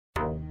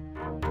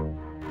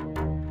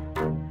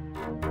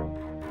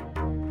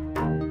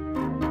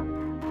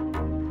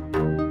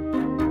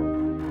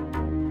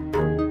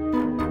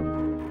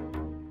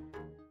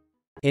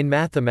In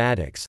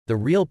mathematics, the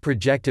real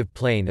projective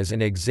plane is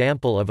an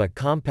example of a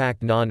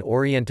compact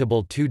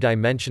non-orientable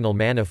two-dimensional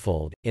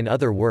manifold, in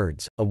other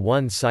words, a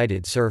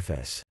one-sided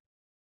surface.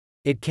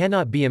 It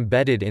cannot be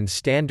embedded in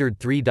standard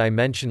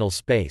three-dimensional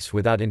space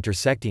without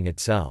intersecting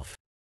itself.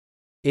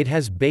 It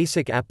has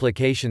basic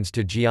applications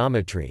to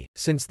geometry,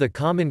 since the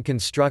common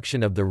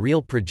construction of the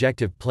real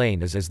projective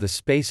plane is as the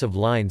space of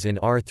lines in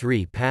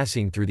R3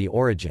 passing through the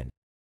origin.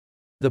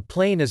 The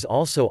plane is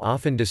also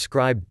often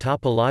described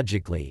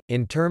topologically,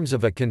 in terms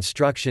of a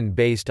construction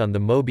based on the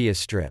Möbius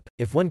strip.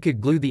 If one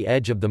could glue the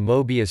edge of the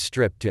Möbius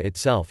strip to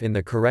itself in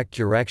the correct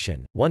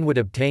direction, one would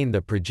obtain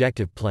the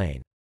projective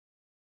plane.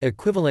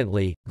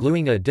 Equivalently,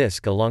 gluing a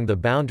disk along the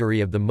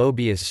boundary of the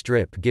Möbius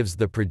strip gives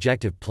the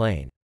projective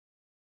plane.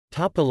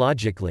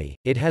 Topologically,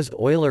 it has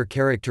Euler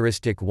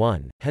characteristic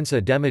 1, hence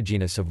a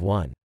demigenus of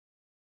 1.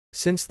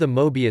 Since the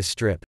Möbius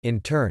strip, in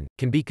turn,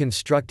 can be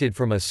constructed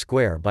from a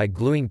square by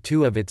gluing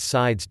two of its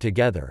sides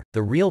together,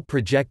 the real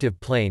projective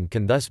plane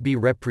can thus be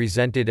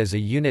represented as a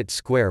unit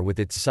square with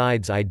its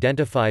sides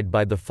identified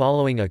by the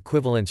following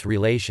equivalence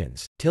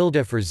relations,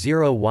 tilde for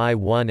 0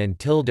 y1 and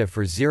tilde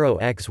for 0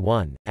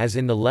 x1, as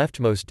in the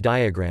leftmost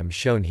diagram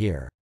shown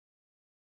here.